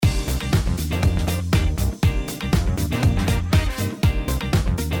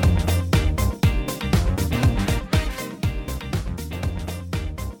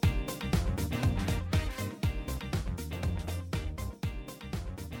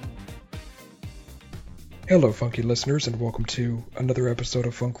Hello, funky listeners, and welcome to another episode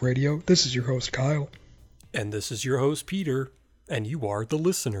of Funk Radio. This is your host, Kyle. And this is your host, Peter, and you are the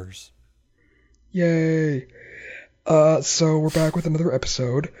listeners. Yay! So we're back with another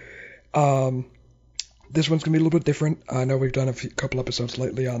episode. This one's gonna be a little bit different. I know we've done a couple episodes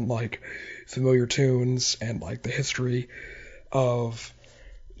lately on, familiar tunes and, the history of,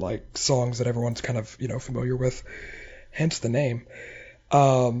 songs that everyone's kind of, familiar with. Hence the name.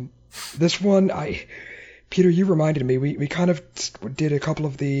 This one, Peter, you reminded me, we kind of did a couple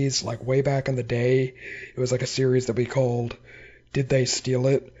of these, way back in the day. It was, a series that we called Did They Steal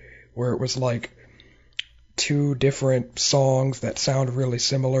It? Where it was, two different songs that sound really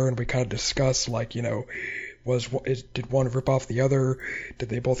similar, and we kind of discuss, did one rip off the other? Did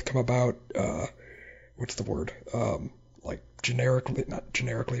they both come about, what's the word? Generically, not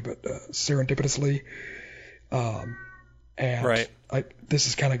generically, but serendipitously. And right. This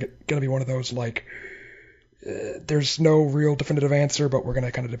is kind of going to be one of those, there's no real definitive answer, but we're going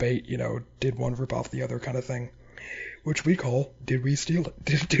to kind of debate, did one rip off the other kind of thing, which we call, did we steal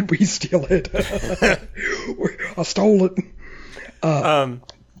it? Did we steal it? I stole it.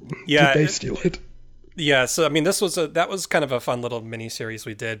 Yeah. Did they steal it? Yeah, so, that was kind of a fun little mini-series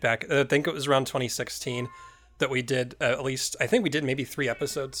we did back, I think it was around 2016 that we did, I think we did maybe 3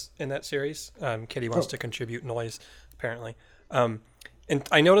 episodes in that series. Kitty wants to contribute noise, apparently. And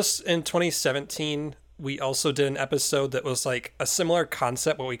I noticed in 2017, we also did an episode that was a similar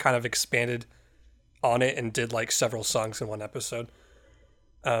concept, but we kind of expanded on it and did several songs in one episode.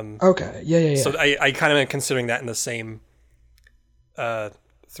 Okay, yeah. So I kind of am considering that in the same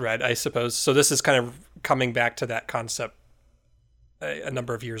thread, I suppose. So this is kind of coming back to that concept a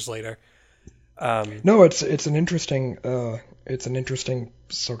number of years later. No, it's an interesting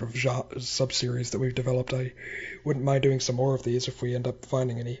sort of sub-series that we've developed. I wouldn't mind doing some more of these if we end up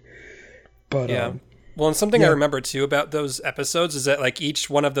finding any. But yeah. Well, and something I remember too about those episodes is that each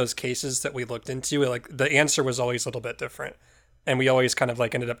one of those cases that we looked into, the answer was always a little bit different, and we always kind of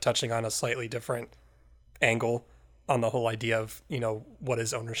ended up touching on a slightly different angle on the whole idea of what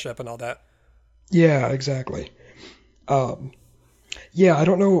is ownership and all that. Yeah, exactly. Yeah, I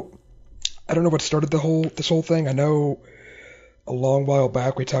don't know what started this whole thing. I know a long while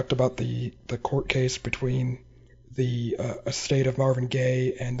back we talked about the court case between the estate of Marvin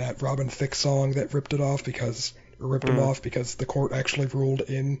Gaye and that Robin Thicke song that ripped him off because the court actually ruled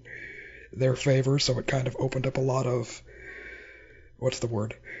in their favor. So it kind of opened up a lot of, what's the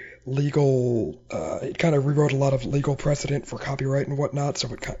word, legal. It kind of rewrote a lot of legal precedent for copyright and whatnot. So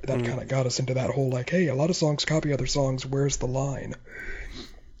that kind of got us into that whole hey, a lot of songs copy other songs. Where's the line?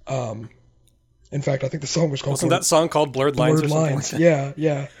 In fact, I think the song was called. Wasn't that song called Blurred Lines? Blurred Lines, yeah.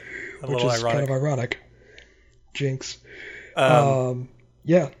 Which is ironic. kind of ironic. Jinx.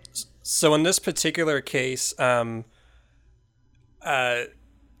 Yeah. So in this particular case, I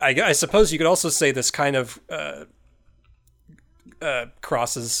suppose you could also say this kind of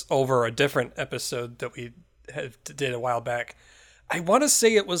crosses over a different episode that we did a while back. I want to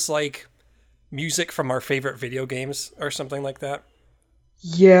say it was music from our favorite video games or something like that.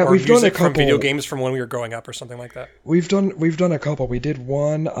 Yeah, or we've done a couple from video games from when we were growing up or something like that. We've done a couple. We did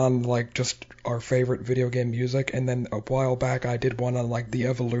one on just our favorite video game music, and then a while back I did one on the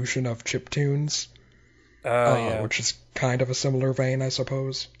evolution of chiptunes, which is kind of a similar vein, I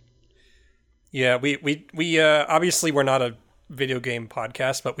suppose. Yeah, we obviously we're not a video game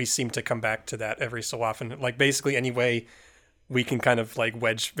podcast, but we seem to come back to that every so often. Basically any way we can kind of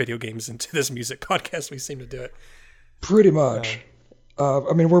wedge video games into this music podcast, we seem to do it. Pretty much.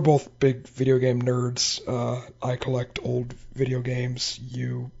 We're both big video game nerds. I collect old video games.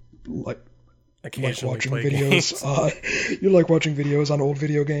 You like watching videos. You like watching videos on old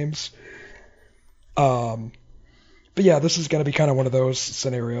video games. But yeah, this is going to be kind of one of those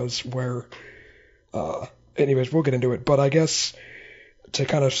scenarios where, anyways, we'll get into it. But I guess to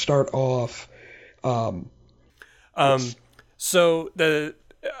kind of start off, so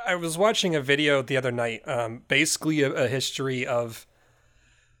I was watching a video the other night, basically a history of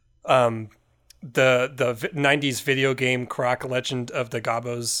the 90s video game croc Legend of the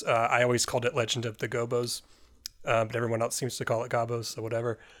Gobos. I always called it Legend of the Gobos, but everyone else seems to call it Gobos, so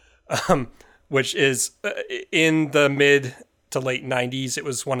whatever. Which is in the mid to late 90s. It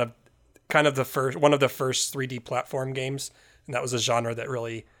was one of the first 3D platform games, and that was a genre that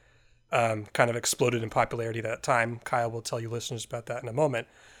really kind of exploded in popularity at that time. Kyle will tell you listeners about that in a moment.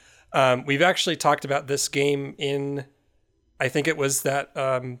 We've actually talked about this game in, I think it was that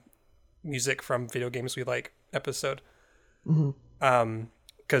music from video games we like episode. Mm-hmm.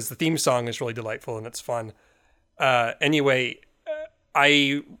 Because the theme song is really delightful and it's fun. Anyway,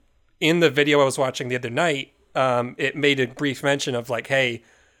 in the video I was watching the other night, it made a brief mention of like, hey,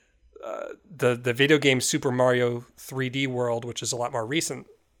 the video game Super Mario 3D World, which is a lot more recent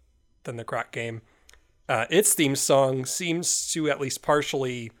than the Croc game, its theme song seems to at least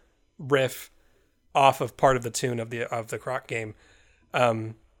partially riff off of part of the tune of the Croc game.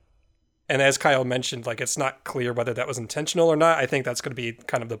 And as Kyle mentioned, like it's not clear whether that was intentional or not. I think that's going to be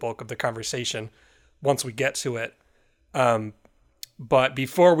kind of the bulk of the conversation once we get to it. But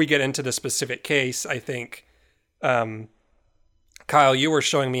before we get into the specific case, I think, Kyle, you were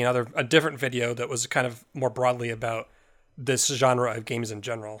showing me a different video that was kind of more broadly about this genre of games in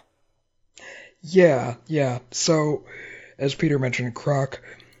general. Yeah. So, as Peter mentioned, Croc,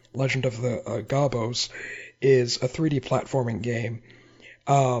 Legend of the Gobos, is a 3D platforming game.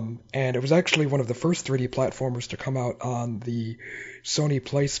 And it was actually one of the first 3D platformers to come out on the Sony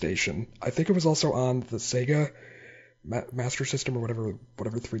PlayStation. I think it was also on the Sega Master System or whatever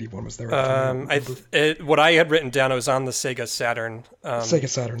 3D one was there. What I had written down, it was on the Sega Saturn. Sega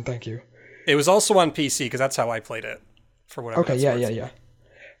Saturn, thank you. It was also on PC because that's how I played it. For whatever. Okay, yeah.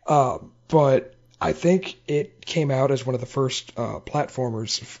 But I think it came out as one of the first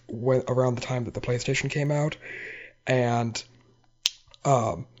platformers around the time that the PlayStation came out, and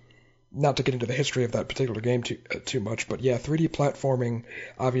not to get into the history of that particular game too much, but yeah, 3D platforming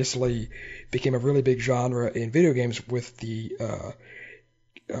obviously became a really big genre in video games with the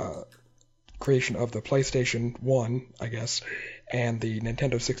creation of the PlayStation 1, I guess, and the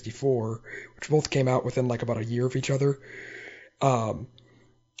Nintendo 64, which both came out within like about a year of each other.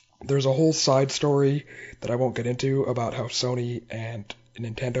 There's a whole side story that I won't get into about how Sony and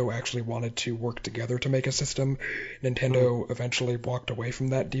Nintendo actually wanted to work together to make a system. Nintendo eventually walked away from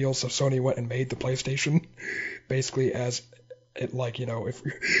that deal, so Sony went and made the PlayStation, basically as it, like, you know, if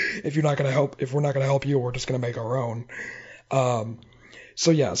we're not gonna help you, we're just gonna make our own.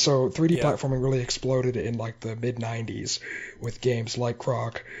 So 3D platforming really exploded in like the mid '90s with games like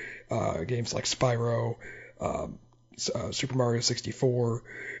Croc, games like Spyro, Super Mario 64.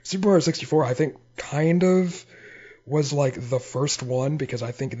 Super Mario 64, I think, kind of was like the first one because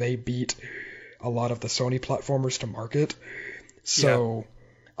I think they beat a lot of the Sony platformers to market. So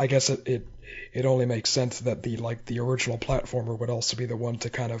I guess it only makes sense that the original platformer would also be the one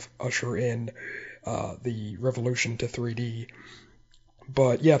to kind of usher in the revolution to 3D.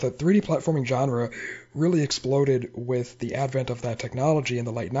 But yeah, the 3D platforming genre really exploded with the advent of that technology in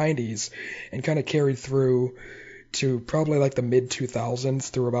the late 90s and kind of carried through to probably like the mid 2000s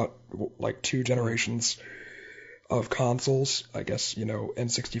through about like two generations of consoles, I guess, you know,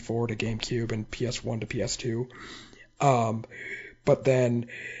 N64 to GameCube and PS1 to PS2. But then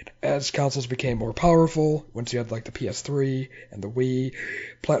as consoles became more powerful, once you had like the PS3 and the Wii,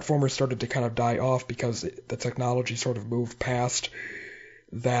 platformers started to kind of die off because the technology sort of moved past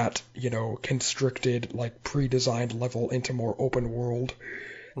that, you know, constricted, like pre-designed level into more open world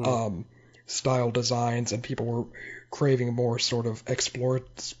style designs, and people were craving more sort of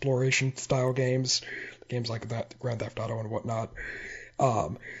exploration style games like that, Grand Theft Auto and whatnot,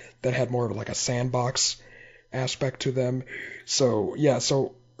 that had more of like a sandbox aspect to them. So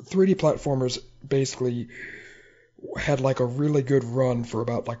 3D platformers basically had like a really good run for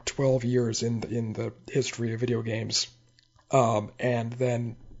about like 12 years in the history of video games, and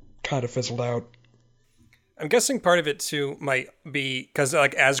then kind of fizzled out. I'm guessing part of it too might be because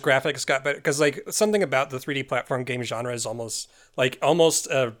like as graphics got better, because like something about the 3D platform game genre is almost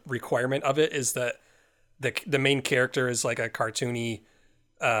a requirement of it is that the main character is like a cartoony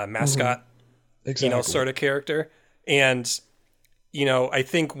mascot, Exactly. you know, sort of character. And, you know, I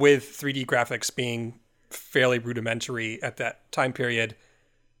think with 3D graphics being fairly rudimentary at that time period,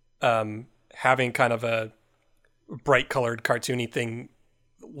 having kind of a bright colored cartoony thing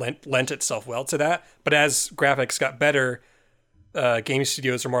lent itself well to that. But as graphics got better, game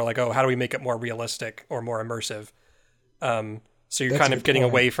studios are more like, oh, how do we make it more realistic or more immersive? So you're kind of getting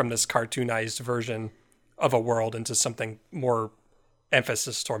away from this cartoonized version of a world into something more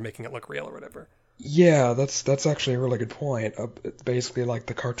emphasis toward making it look real or whatever. Yeah, that's actually a really good point. Basically, like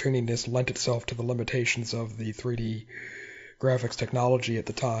the cartooniness lent itself to the limitations of the 3D graphics technology at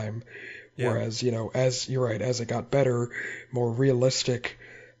the time. Yeah. Whereas, you know, as you're right, as it got better, more realistic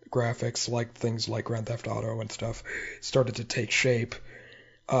graphics, like things like Grand Theft Auto and stuff, started to take shape.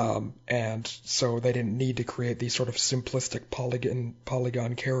 And so they didn't need to create these sort of simplistic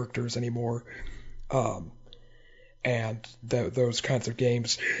polygon characters anymore. And those kinds of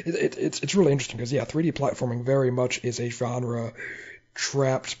games, it's really interesting because 3D platforming very much is a genre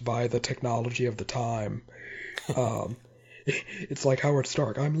trapped by the technology of the time. It's like Howard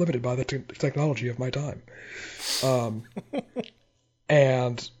Stark. I'm limited by the technology of my time.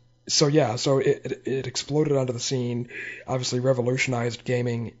 And So yeah, so it exploded onto the scene, obviously revolutionized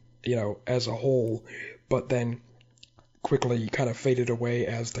gaming, as a whole, but then quickly kind of faded away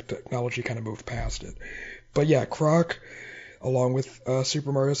as the technology kind of moved past it. But yeah, Croc, along with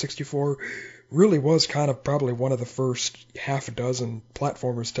Super Mario 64, really was kind of probably one of the first half a dozen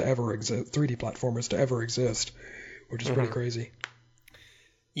platformers to ever exist, 3D platformers to ever exist, which is pretty crazy.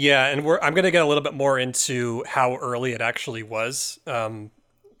 Yeah, and I'm going to get a little bit more into how early it actually was, kind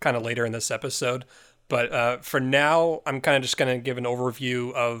of later in this episode. But for now, I'm kind of just going to give an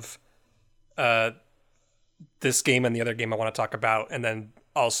overview of this game and the other game I want to talk about, and then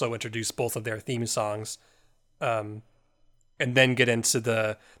also introduce both of their theme songs, and then get into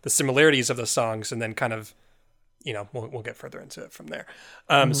the similarities of the songs, and then kind of, we'll get further into it from there.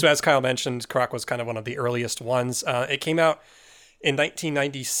 So as Kyle mentioned, Croc was kind of one of the earliest ones. It came out in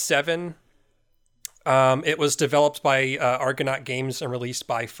 1997. It was developed by Argonaut Games and released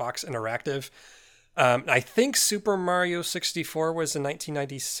by Fox Interactive. I think Super Mario 64 was in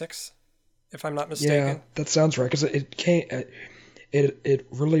 1996, if I'm not mistaken. Yeah, that sounds right, because it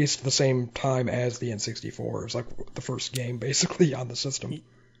released the same time as the N64. It was like the first game, basically, on the system.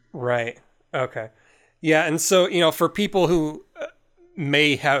 Right. Okay. Yeah, and so, for people who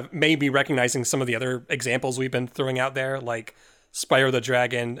may be recognizing some of the other examples we've been throwing out there, like Spyro the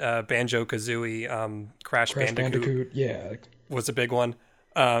Dragon, Banjo-Kazooie, Crash Bandicoot, yeah, was a big one.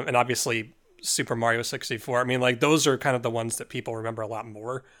 And obviously Super Mario 64. I mean, like, those are kind of the ones that people remember a lot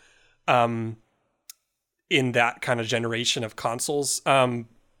more in that kind of generation of consoles.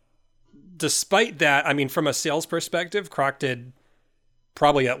 Despite that, I mean, from a sales perspective, Croc did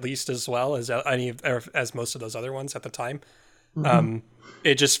probably at least as well as as most of those other ones at the time.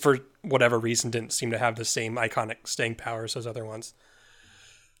 It just, for whatever reason, didn't seem to have the same iconic staying power as those other ones.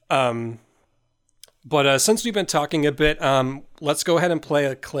 But since we've been talking a bit, let's go ahead and play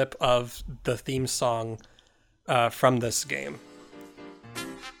a clip of the theme song from this game.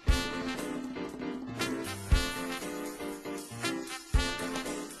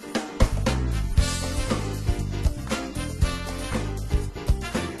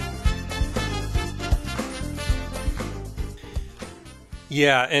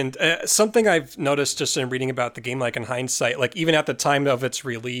 Yeah, and something I've noticed just in reading about the game, like in hindsight, like even at the time of its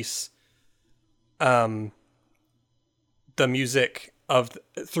release, the music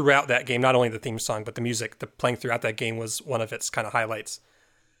throughout that game, not only the theme song, but the music playing throughout that game was one of its kind of highlights.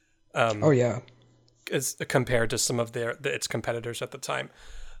 Oh yeah, as compared to some of its competitors at the time.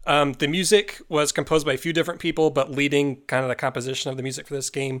 The music was composed by a few different people, but leading kind of the composition of the music for this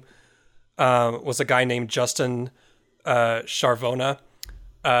game was a guy named Justin Charvona,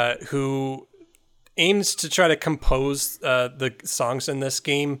 who aims to try to compose the songs in this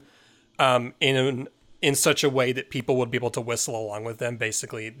game in such a way that people would be able to whistle along with them.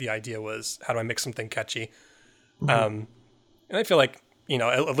 Basically, the idea was, how do I make something catchy? And I feel like,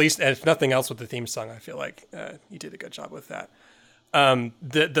 at least if nothing else with the theme song, I feel like you did a good job with that.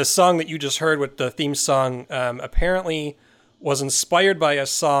 The song that you just heard with the theme song apparently was inspired by a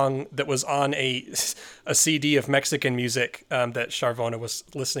song that was on a CD of Mexican music that Charvona was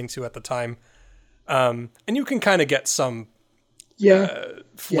listening to at the time. And you can kind of get some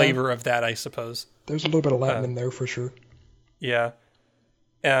flavor of that, I suppose. There's a little bit of Latin in there for sure. Yeah.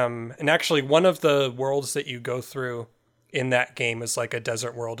 And actually, one of the worlds that you go through in that game is like a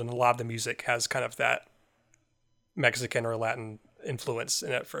desert world, and a lot of the music has kind of that Mexican or Latin influence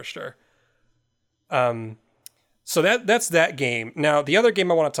in it for sure. So that's that game. Now, the other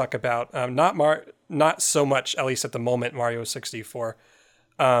game I want to talk about, not so much, at least at the moment, Mario 64,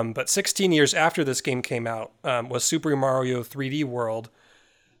 but 16 years after this game came out, was Super Mario 3D World,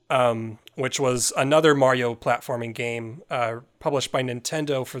 which was another Mario platforming game published by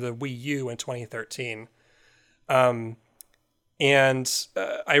Nintendo for the Wii U in 2013. And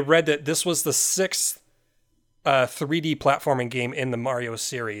I read that this was the sixth 3D platforming game in the Mario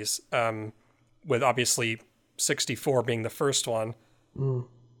series, with obviously 64 being the first one.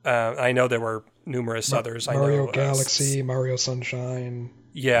 I know there were numerous others. Mario Galaxy, Mario Sunshine.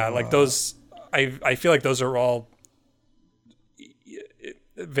 Yeah, like those. I feel like those are all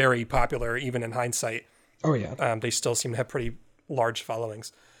very popular, even in hindsight. Oh yeah. They still seem to have pretty large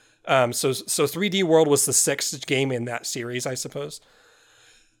followings. So 3D World was the sixth game in that series, I suppose.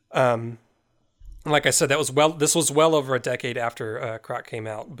 Like I said, this was well over a decade after Croc came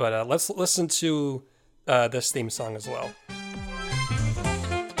out. But let's listen to this theme song as well.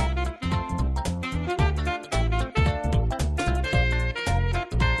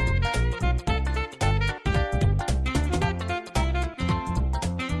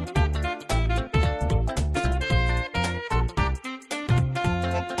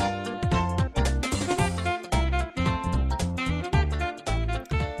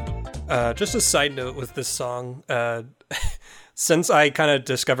 Just a side note with this song. Since I kind of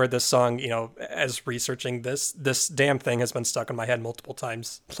discovered this song, as researching this damn thing has been stuck in my head multiple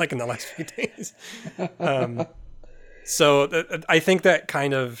times, like in the last few days. I think that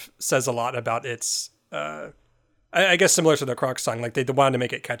kind of says a lot about its, I guess similar to the Croc song, like they wanted to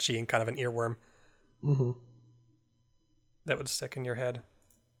make it catchy and kind of an earworm. Mm-hmm. That would stick in your head.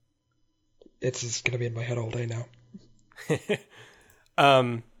 It's just going to be in my head all day now.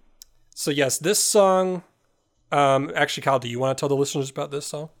 So yes, this song, actually, Kyle, do you want to tell the listeners about this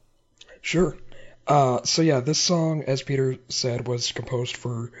song? Sure. This song, as Peter said, was composed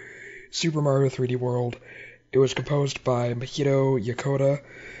for Super Mario 3D World. It was composed by Mahito Yokota,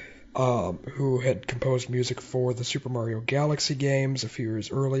 who had composed music for the Super Mario Galaxy games a few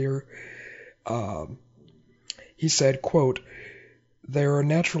years earlier. He said, quote, "There are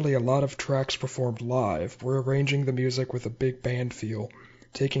naturally a lot of tracks performed live. We're arranging the music with a big band feel,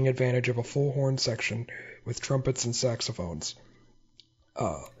 taking advantage of a full horn section with trumpets and saxophones.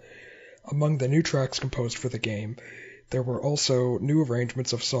 Among the new tracks composed for the game, there were also new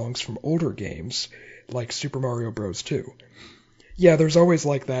arrangements of songs from older games, like Super Mario Bros. 2. Yeah, there's always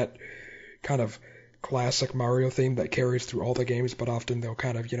like that kind of classic Mario theme that carries through all the games, but often they'll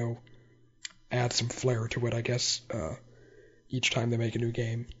kind of, add some flair to it, I guess, each time they make a new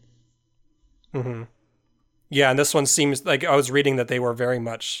game. Mm-hmm. Yeah, and this one seems like I was reading that they were very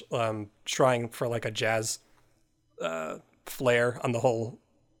much trying for like a jazz flair on the whole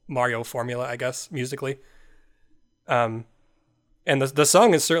Mario formula, I guess, musically. And the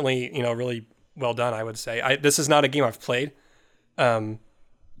song is certainly, really well done, I would say. This is not a game I've played,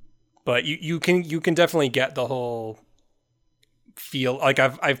 but you can definitely get the whole feel. Like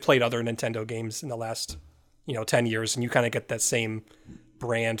I've played other Nintendo games in the last 10 years, and you kind of get that same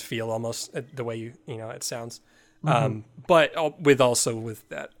brand feel almost, the way it sounds. Mm-hmm. But with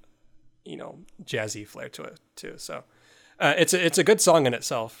that jazzy flair to it too. So it's a good song in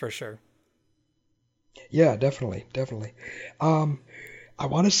itself for sure. Yeah, definitely. I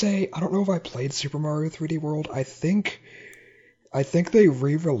want to say, I don't know if I played Super Mario 3D World. I think they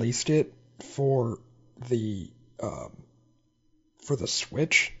re-released it for the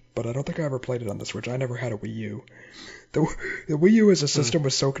Switch, but I don't think I ever played it on the Switch. I never had a Wii U. The Wii U as a system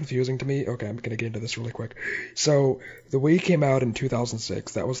was so confusing to me. Okay, I'm going to get into this really quick. So, the Wii came out in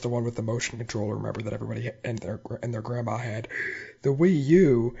 2006. That was the one with the motion controller, remember, that everybody and their grandma had. The Wii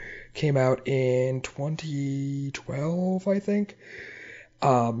U came out in 2012, I think.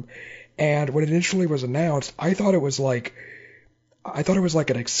 And when it initially was announced, I thought it was like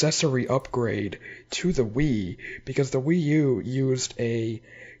an accessory upgrade to the Wii, because the Wii U used a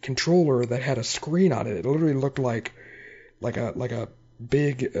controller that had a screen on it. It literally looked like a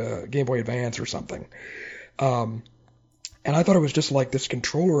big Game Boy Advance or something. And I thought it was just like this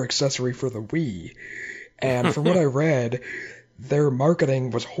controller accessory for the Wii. And from what I read, their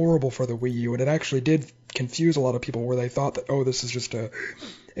marketing was horrible for the Wii U, and it actually did confuse a lot of people, where they thought that, oh, this is just a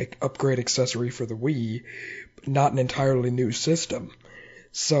upgrade accessory for the Wii, not an entirely new system.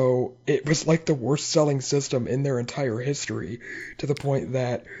 So it was like the worst selling system in their entire history, to the point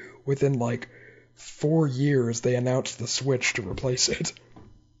that within like 4 years they announced the Switch to replace it.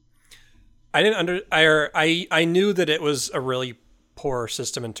 I knew that it was a really poor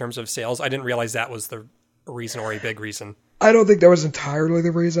system in terms of sales. I didn't realize that was the reason, or a big reason. I don't think that was entirely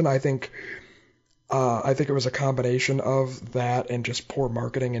the reason. I think it was a combination of that and just poor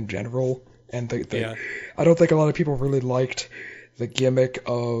marketing in general. And I don't think a lot of people really liked the gimmick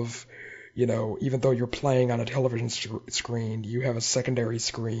of, even though you're playing on a television screen, you have a secondary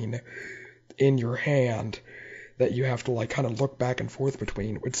screen in your hand that you have to like kind of look back and forth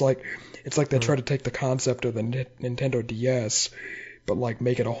between. It's like they try to take the concept of the Nintendo DS, but like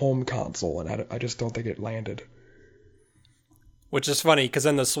make it a home console, and I just don't think it landed. Which is funny, because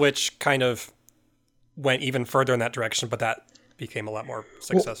then the Switch kind of went even further in that direction, but that became a lot more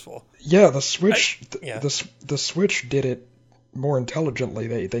successful. Well, yeah, the Switch, the Switch did it more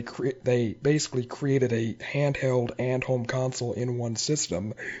intelligently. They basically created a handheld and home console in one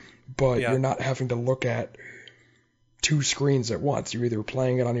system, but you're not having to look at two screens at once. You're either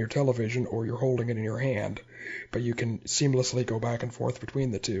playing it on your television or you're holding it in your hand, but you can seamlessly go back and forth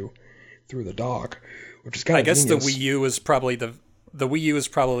between the two through the dock, which is kind of genius. I guess the Wii U is probably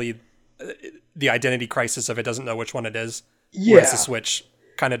the identity crisis of it doesn't know which one it is. Yeah. Whereas the Switch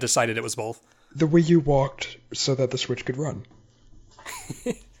kind of decided it was both. The Wii U walked so that the Switch could run.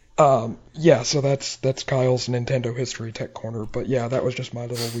 So that's Kyle's Nintendo History Tech Corner. But yeah, that was just my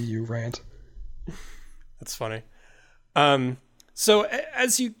little Wii U rant. That's funny. So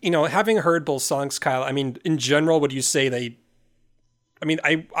as having heard both songs, Kyle, I mean, in general, would you say they I mean,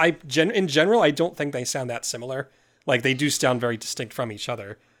 in general, I don't think they sound that similar. Like, they do sound very distinct from each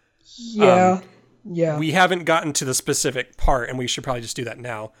other. Yeah. Yeah. We haven't gotten to the specific part, and we should probably just do that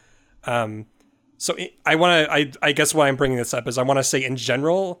now. I guess why I'm bringing this up is I want to say in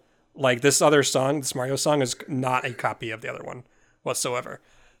general, like this other song, this Mario song is not a copy of the other one whatsoever.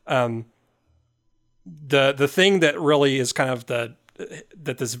 The thing that really is kind of that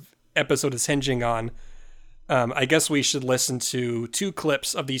this episode is hinging on, I guess we should listen to 2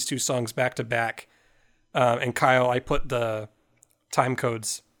 clips of these 2 songs back to back. And Kyle, I put the time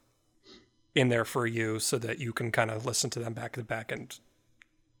codes in there for you so that you can kind of listen to them back to back and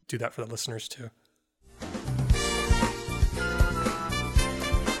do that for the listeners too.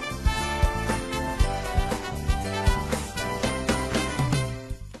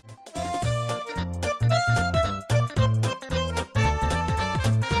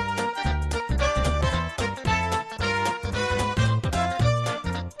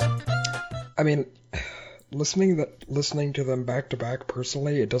 I mean, listening to them back to back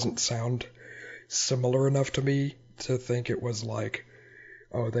personally, it doesn't sound similar enough to me to think it was like,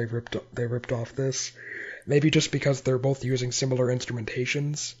 oh, they ripped off this. Maybe just because they're both using similar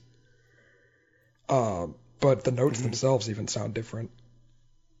instrumentations. But the notes themselves even sound different.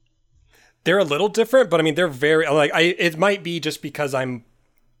 They're a little different, but I mean they're very like it might be just because I've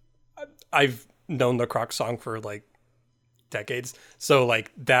known the Croc song for like decades. So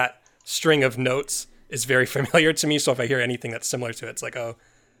like that string of notes is very familiar to me. So if I hear anything that's similar to it, it's like, oh,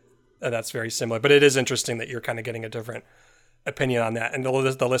 that's very similar. But it is interesting that you're kind of getting a different opinion on that. And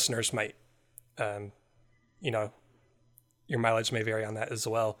the listeners might, your mileage may vary on that as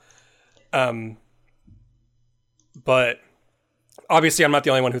well. But obviously I'm not the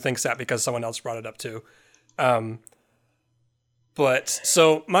only one who thinks that because someone else brought it up too. But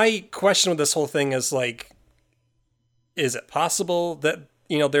so my question with this whole thing is like, is it possible that,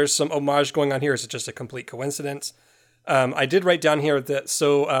 there's some homage going on here? Is it just a complete coincidence? I did write down here that,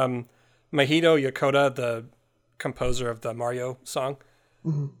 Mahito Yokota, the composer of the Mario song,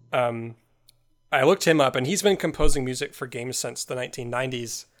 I looked him up and he's been composing music for games since the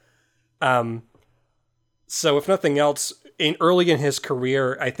 1990s. So if nothing else, early in his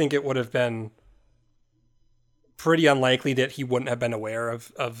career, I think it would have been pretty unlikely that he wouldn't have been aware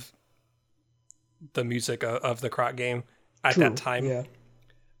of the music of the Croc game at that time. Yeah.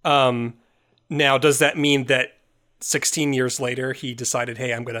 Now, does that mean that 16 years later he decided,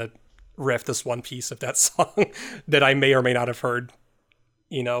 hey, I'm going to riff this one piece of that song that I may or may not have heard,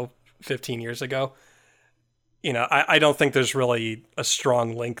 15 years ago? I don't think there's really a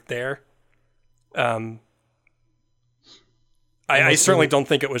strong link there. I certainly don't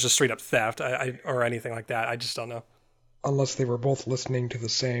think it was just straight up theft or anything like that. I just don't know. Unless they were both listening to the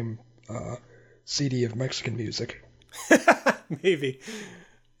same CD of Mexican music. Maybe.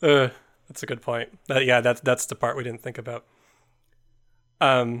 That's a good point. That's the part we didn't think about.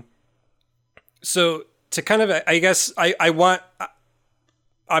 So to kind of, I guess I want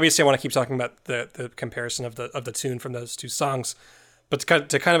to keep talking about the comparison of the tune from those 2 songs, but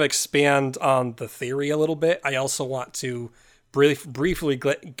to kind of expand on the theory a little bit, I also want to briefly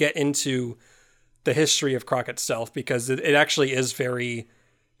get into the history of Croc itself, because it actually is very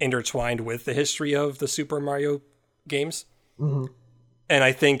intertwined with the history of the Super Mario games. Mm-hmm. And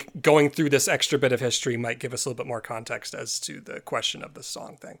I think going through this extra bit of history might give us a little bit more context as to the question of the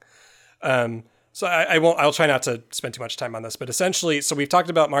song thing. So I'll try not to spend too much time on this, but essentially, so we've talked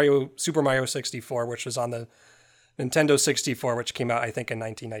about Super Mario 64, which was on the Nintendo 64, which came out, I think, in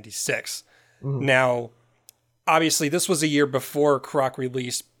 1996. Mm-hmm. Now, obviously, this was a year before Croc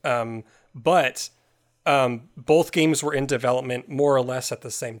released, but both games were in development more or less at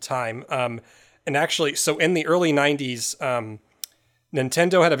the same time. And actually, so in the early 90s,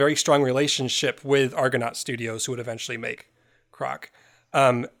 Nintendo had a very strong relationship with Argonaut Studios, who would eventually make Croc.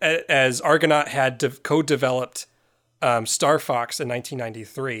 As Argonaut had co-developed Star Fox in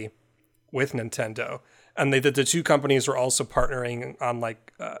 1993 with Nintendo, and the 2 companies were also partnering on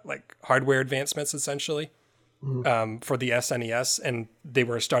like hardware advancements essentially for the SNES, and they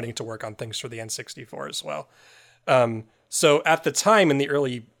were starting to work on things for the N64 as well. So at the time in the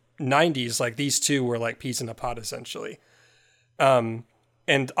early 90s, like these 2 were like peas in a pod essentially. And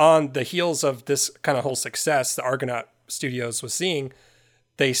on the heels of this kind of whole success the Argonaut Studios was seeing,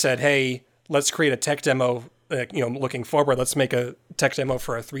 they said, hey, let's create a tech demo, looking forward, let's make a tech demo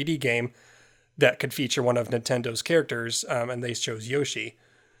for a 3D game that could feature one of Nintendo's characters. And they chose Yoshi.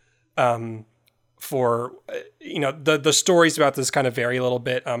 For, the stories about this kind of vary a little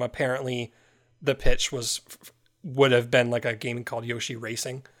bit. Apparently the pitch would have been like a game called Yoshi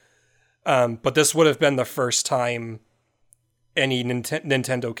Racing. But this would have been the first time any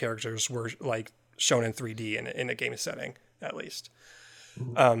Nintendo characters were like shown in 3D in a game setting, at least.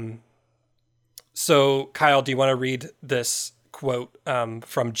 So Kyle, do you want to read this quote from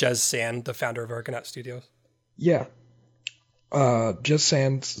Jez Sand, the founder of Argonaut Studios? Yeah. Jez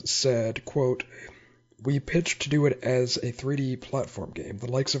Sand said, quote, "We pitched to do it as a 3D platform game,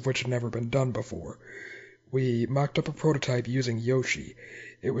 the likes of which had never been done before. We mocked up a prototype using Yoshi.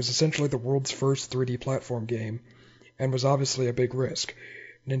 It was essentially the world's first 3D platform game, and was obviously a big risk.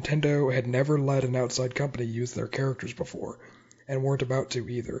 Nintendo had never let an outside company use their characters before, and weren't about to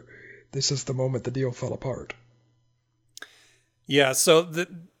either. This is the moment the deal fell apart." Yeah, so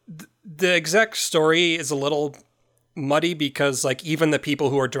the exact story is a little muddy because like even the people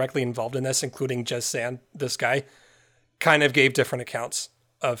who are directly involved in this, including Jez Sand, this guy, kind of gave different accounts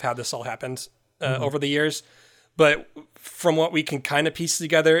of how this all happened over the years. But from what we can kind of piece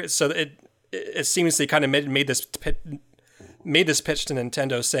together, so it seems they kind of made this pitch to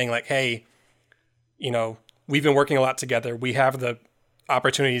Nintendo saying like, hey, you know, we've been working a lot together. We have the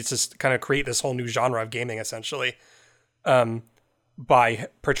opportunity to kind of create this whole new genre of gaming essentially by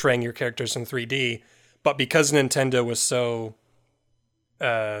portraying your characters in 3D. But because Nintendo was so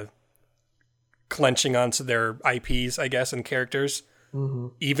clenching onto their IPs, I guess, and characters,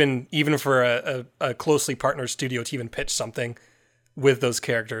 even for a closely partnered studio to even pitch something with those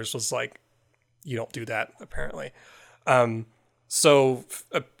characters was like, you don't do that, apparently. So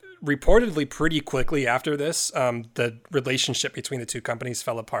reportedly pretty quickly after this, the relationship between the two companies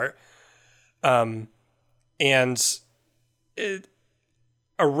fell apart. And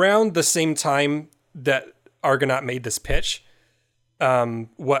around the same time that Argonaut made this pitch,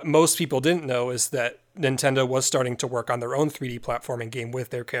 what most people didn't know is that Nintendo was starting to work on their own 3D platforming game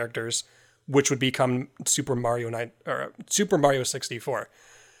with their characters, which would become Super Mario 64.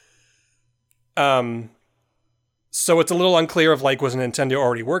 So it's a little unclear of like, was Nintendo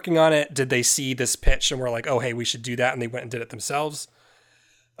already working on it? Did they see this pitch and were like, oh, hey, we should do that, and they went and did it themselves?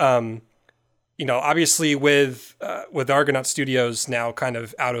 You know, obviously with Argonaut Studios now kind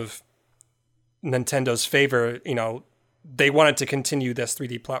of out of Nintendo's favor, you know, they wanted to continue this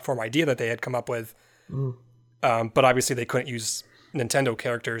 3D platform idea that they had come up with, but obviously they couldn't use Nintendo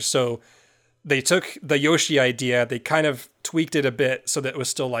characters, so they took the Yoshi idea, they kind of tweaked it a bit so that it was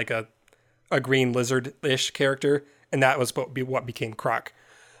still like a green lizard-ish character, and that was what became Croc.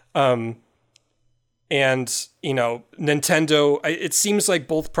 And, you know, Nintendo, it seems like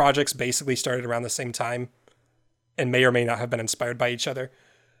both projects basically started around the same time and may or may not have been inspired by each other.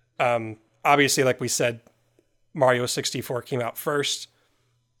 Obviously, like we said, Mario 64 came out first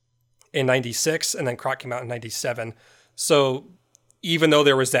in 96, and then Croc came out in 97. So even though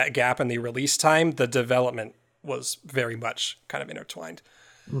there was that gap in the release time, the development was very much kind of intertwined.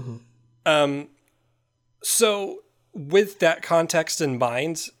 So with that context in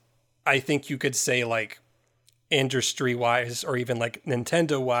mind, I think you could say like industry-wise or even like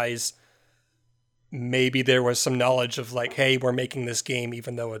Nintendo-wise, maybe there was some knowledge of like, hey, we're making this game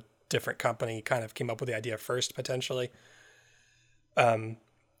even though a different company kind of came up with the idea first, potentially.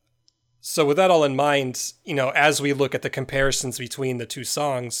 So with that all in mind, you know, as we look at the comparisons between the two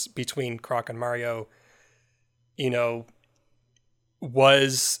songs, between Croc and Mario, you know,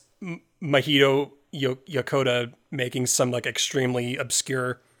 was Mahito Yokota making some like extremely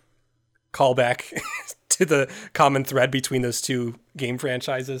obscure callback to the common thread between those two game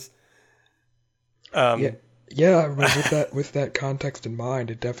franchises? Yeah, I mean, with that context in mind,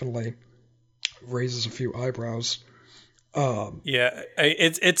 it definitely raises a few eyebrows. Yeah,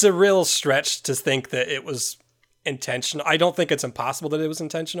 it's a real stretch to think that it was intentional. I don't think it's impossible that it was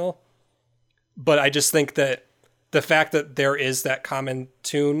intentional, but I just think that the fact that there is that common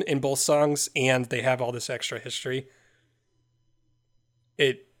tune in both songs and they have all this extra history,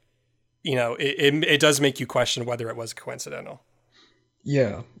 it does make you question whether it was coincidental.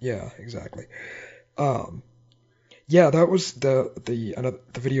 Yeah, exactly. Yeah, that was the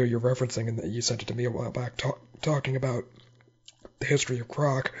video you're referencing, and that you sent it to me a while back, talking about the history of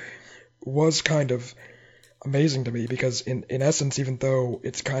Croc, was kind of amazing to me, because in essence, even though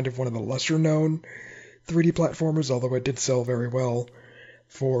it's kind of one of the lesser known 3D platformers, although it did sell very well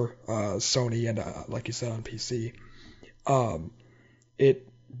for Sony and like you said on PC, it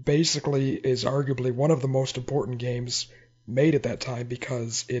basically is arguably one of the most important games made at that time,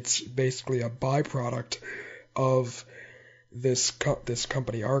 because it's basically a byproduct of this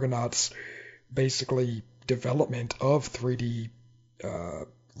company Argonaut's basically development of 3D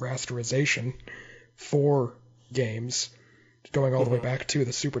rasterization for games, going all the way back to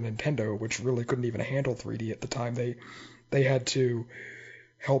the Super Nintendo, which really couldn't even handle 3D at the time. They had to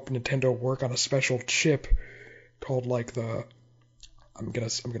help Nintendo work on a special chip called like the I'm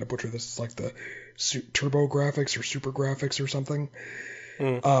gonna butcher this. It's like the Turbo Graphics or Super Graphics or something.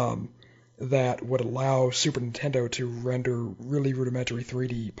 That would allow Super Nintendo to render really rudimentary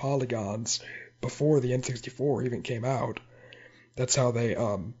 3D polygons before the N64 even came out. That's how they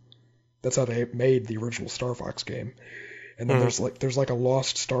made the original Star Fox game. And then there's like a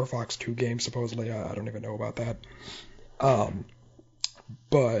lost Star Fox 2 game supposedly. I don't even know about that.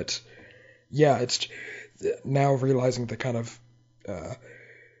 But yeah, it's now realizing the kind of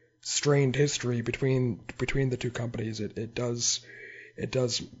strained history between the two companies. It does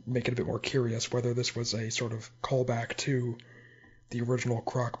make it a bit more curious whether this was a sort of callback to the original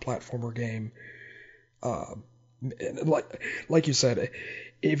Croc platformer game. And like you said,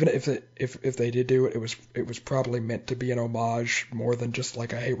 even if they did do it, it was probably meant to be an homage more than just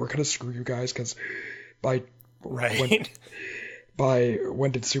like a, hey, we're gonna screw you guys, because when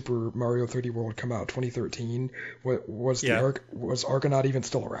did Super Mario 3D World come out? 2013. Was Argonaut even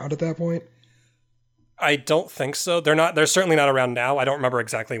still around at that point? I don't think so. They're certainly not around now. I don't remember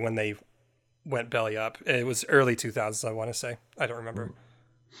exactly when they went belly up. It was early 2000s, I want to say. I don't remember.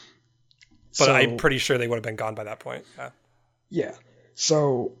 But I'm pretty sure they would have been gone by that point. Yeah. Yeah.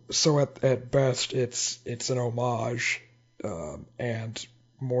 So at best it's an homage, and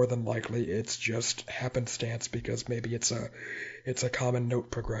more than likely it's just happenstance because maybe it's a common note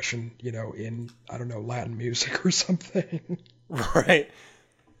progression, in, I don't know, Latin music or something. Right.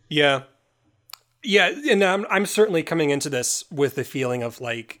 Yeah. Yeah, and I'm certainly coming into this with the feeling of,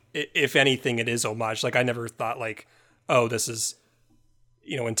 like, if anything, it is homage. Like, I never thought, like, oh, this is,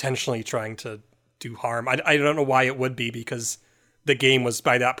 intentionally trying to do harm. I don't know why it would be, because the game was,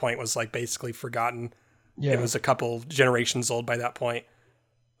 by that point, was, like, basically forgotten. Yeah. It was a couple generations old by that point.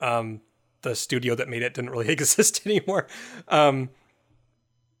 The studio that made it didn't really exist anymore.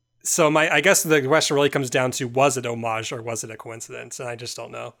 So I guess the question really comes down to, was it homage or was it a coincidence? And I just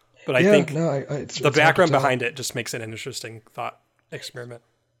don't know. But I think the background behind it just makes it an interesting thought experiment.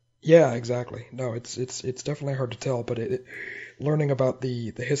 Yeah, exactly. No, it's definitely hard to tell, but learning about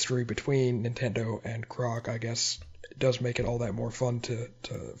the history between Nintendo and Croc, I guess, it does make it all that more fun to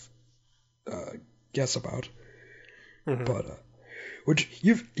guess about. Mm-hmm. But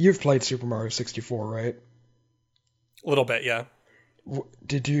you've played Super Mario 64, right? A little bit, yeah. Would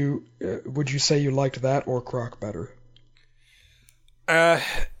you say you liked that or Croc better?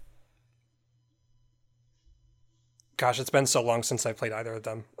 Gosh, it's been so long since I played either of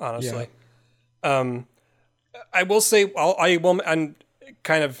them, honestly. Yeah. I will say, I'm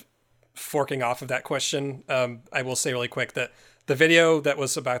kind of forking off of that question. I will say really quick that the video that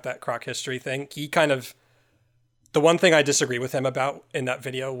was about that Croc history thing, the one thing I disagree with him about in that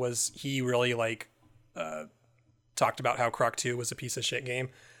video was he really talked about how Croc 2 was a piece of shit game.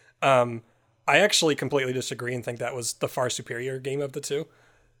 I actually completely disagree and think that was the far superior game of the two.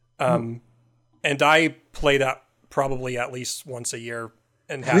 And I play that probably at least once a year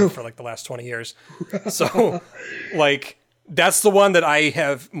and have for the last 20 years. So that's the one that I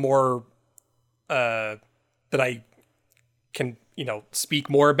have more, that I can, speak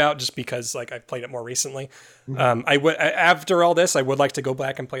more about just because I've played it more recently. Mm-hmm. After all this, I would like to go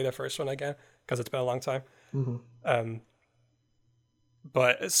back and play the first one again because it's been a long time. Mm-hmm.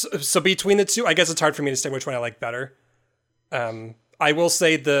 But so between the two, I guess it's hard for me to say which one I like better. I will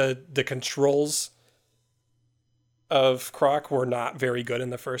say the controls of Croc were not very good in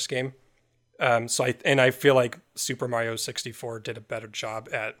the first game. I feel like Super Mario 64 did a better job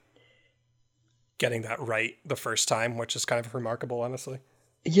at getting that right the first time, which is kind of remarkable, honestly.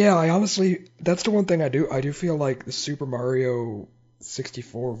 Yeah, that's the one thing I do. I do feel like the Super Mario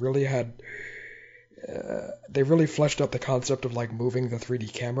 64 really had, they really fleshed out the concept of moving the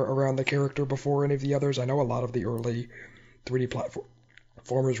 3D camera around the character before any of the others. I know a lot of the early 3D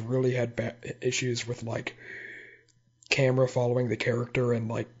platformers really had issues with camera following the character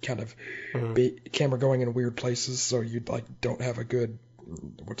and camera going in weird places, so you don't have a good,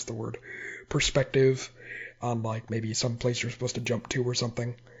 what's the word, perspective on maybe some place you're supposed to jump to or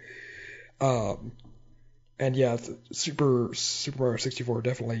something. And yeah, Super Mario 64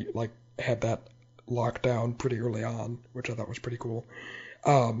 definitely had that locked down pretty early on, which I thought was pretty cool.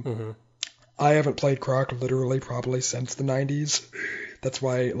 I haven't played Croc literally probably since the 90s. That's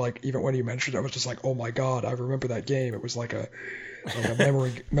why, even when you mentioned it, I was just oh my god, I remember that game. It was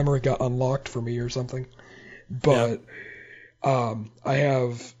a memory got unlocked for me or something. But I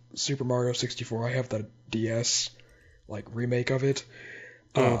have Super Mario 64. I have the DS remake of it,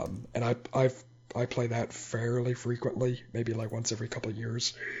 and I play that fairly frequently, maybe once every couple of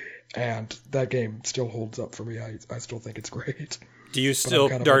years, and that game still holds up for me. I still think it's great. Do you still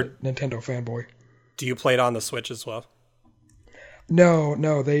I'm kind of a Nintendo fanboy? Do you play it on the Switch as well?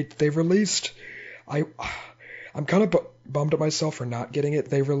 No, they released. I I'm kind of bummed at myself for not getting it.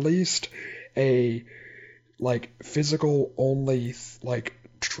 They released a like physical only like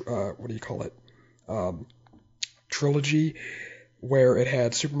what do you call it? Trilogy where it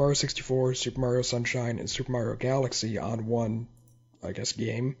had Super Mario 64, Super Mario Sunshine, and Super Mario Galaxy on one, I guess,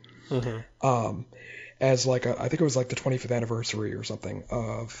 game. As like I think it was like the 25th anniversary or something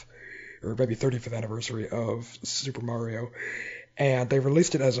of, or maybe 35th anniversary of Super Mario, and they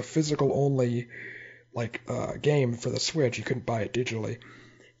released it as a physical only like game for the Switch. You couldn't buy it digitally,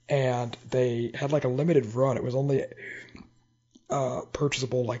 and they had like a limited run. It was only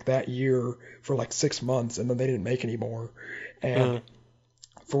purchasable like that year for like 6 months, and then they didn't make any more. And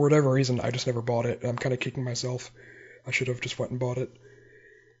for whatever reason, I just never bought it. I'm kind of kicking myself. I should have just went and bought it.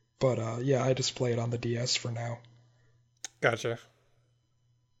 But yeah, I just play it on the DS for now. Gotcha.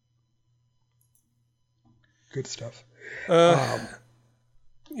 Good stuff.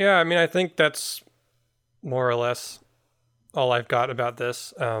 Yeah, I mean, I think that's more or less all I've got about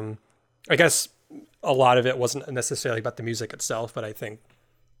this. I guess a lot of it wasn't necessarily about the music itself, but I think,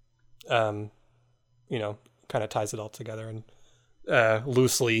 you know, kind of ties it all together and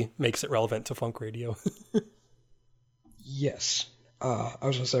loosely makes it relevant to funk radio. Yes. I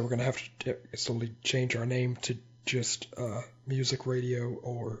was going to say we're going to have to slowly change our name to just music radio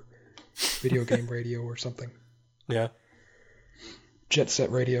or video game radio or something. Yeah. Jet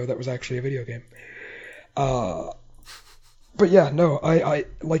Set Radio, that was actually a video game. But yeah, no, I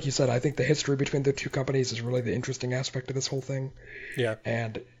like you said, I think the history between the two companies is really the interesting aspect of this whole thing. Yeah.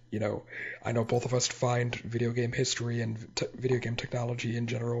 And, you know, I know both of us find video game history and video game technology in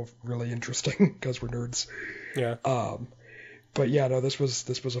general really interesting because we're nerds. Yeah. But yeah, no, this was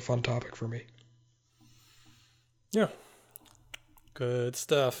a fun topic for me. Yeah. Good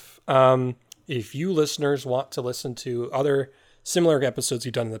stuff. If you listeners want to listen to other similar episodes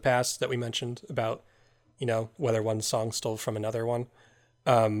you've done in the past that we mentioned about, you know, whether one song stole from another one,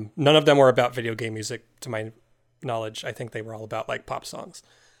 none of them were about video game music to my knowledge. I think they were all about like pop songs.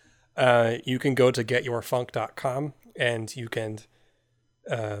 You can go to getyourfunk.com and you can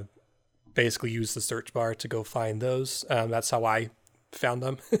basically use the search bar to go find those. That's how I found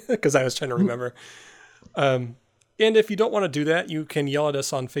them because I was trying to remember. And if you don't want to do that, you can yell at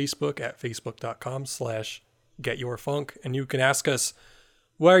us on Facebook at facebook.com/getyourfunk. And you can ask us,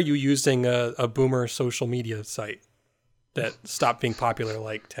 why are you using a boomer social media site that stopped being popular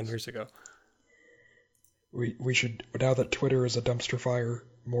like 10 years ago? We should, now that Twitter is a dumpster fire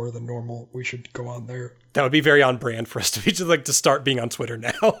more than normal, we should go on there. That would be very on brand for us to be just like to start being on Twitter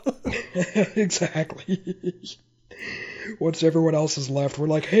now. Exactly. Once everyone else is left, we're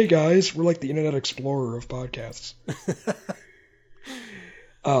like, hey guys, we're like the Internet Explorer of podcasts.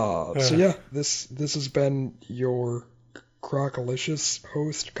 So yeah, this has been your Crocalicious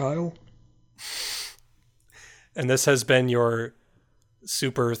host, Kyle. And this has been your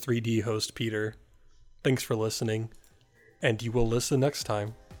super 3D host, Peter. Thanks for listening, and you will listen next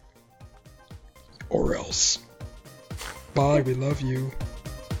time. Or else. Bye, we love you.